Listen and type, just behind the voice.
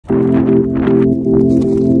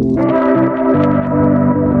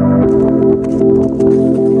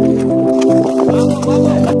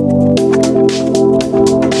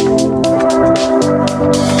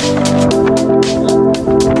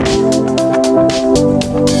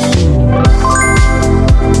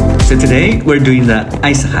So today we're doing the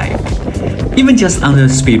ice hike. Even just on the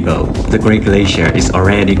speedboat, the Grey Glacier is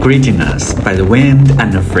already greeting us by the wind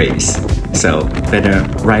and the freeze. So better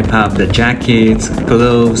wrap up the jackets,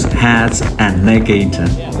 gloves, hats, and leg gaiter.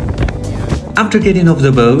 After getting off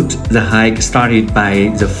the boat, the hike started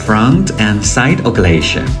by the front and side of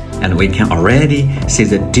glacier, and we can already see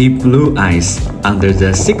the deep blue ice under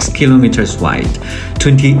the 6 kilometers wide,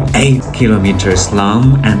 28 kilometers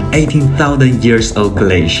long, and 18,000 years old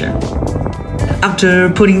glacier.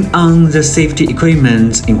 After putting on the safety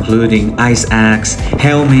equipment including ice axe,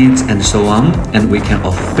 helmets, and so on, and we can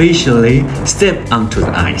officially step onto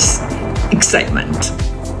the ice. Excitement!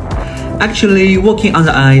 Actually, walking on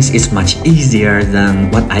the ice is much easier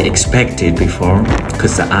than what I expected before,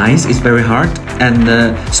 because the ice is very hard and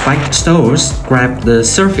the spiked stones grab the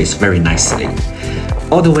surface very nicely.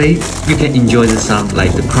 All the way, you can enjoy the sound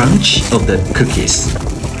like the crunch of the cookies.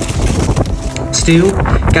 Still,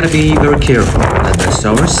 gotta be very careful that the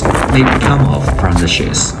stones may come off from the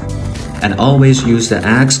shoes. And always use the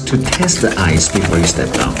axe to test the ice before you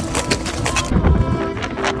step down.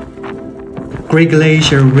 Grey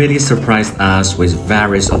Glacier really surprised us with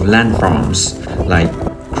various of landforms like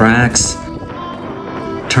cracks,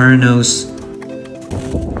 tunnels,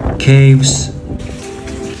 caves,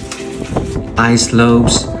 ice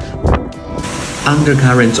slopes,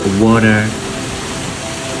 undercurrents of water,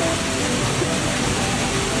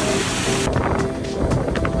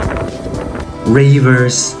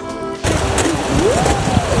 rivers,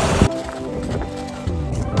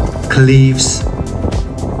 cliffs,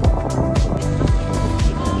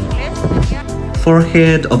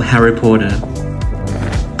 forehead of Harry Potter,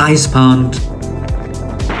 ice pond,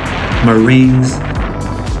 marines,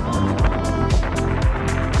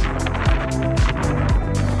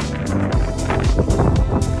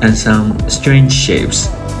 and some strange shapes.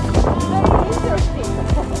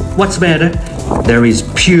 What's better? There is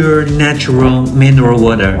pure natural mineral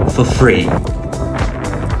water for free.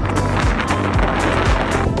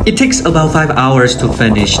 It takes about 5 hours to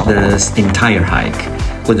finish this entire hike.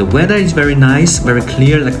 When the weather is very nice, very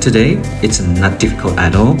clear like today, it's not difficult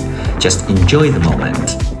at all. Just enjoy the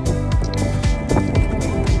moment.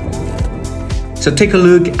 So take a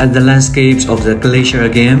look at the landscapes of the glacier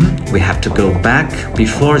again. We have to go back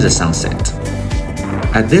before the sunset.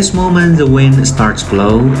 At this moment, the wind starts to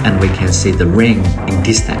blow and we can see the rain in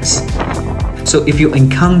distance. So if you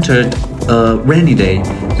encountered a rainy day,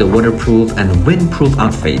 the waterproof and windproof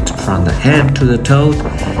outfit from the head to the toe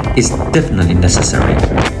is definitely necessary.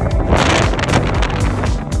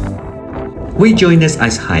 We joined this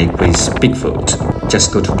ice hike with BigFoot.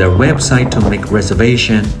 Just go to their website to make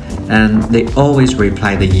reservation, and they always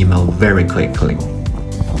reply the email very quickly.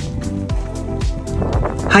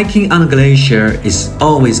 Hiking on a glacier is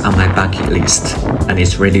always on my bucket list, and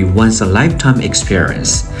it's really once-a-lifetime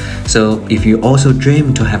experience. So if you also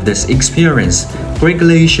dream to have this experience, Grey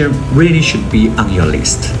Glacier really should be on your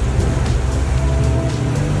list.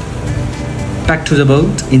 Back to the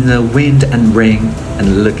boat in the wind and rain,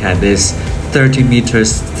 and look at this 30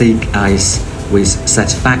 meters thick ice with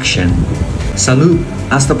satisfaction. Salud,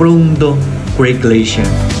 hasta pronto, Grey Glacier.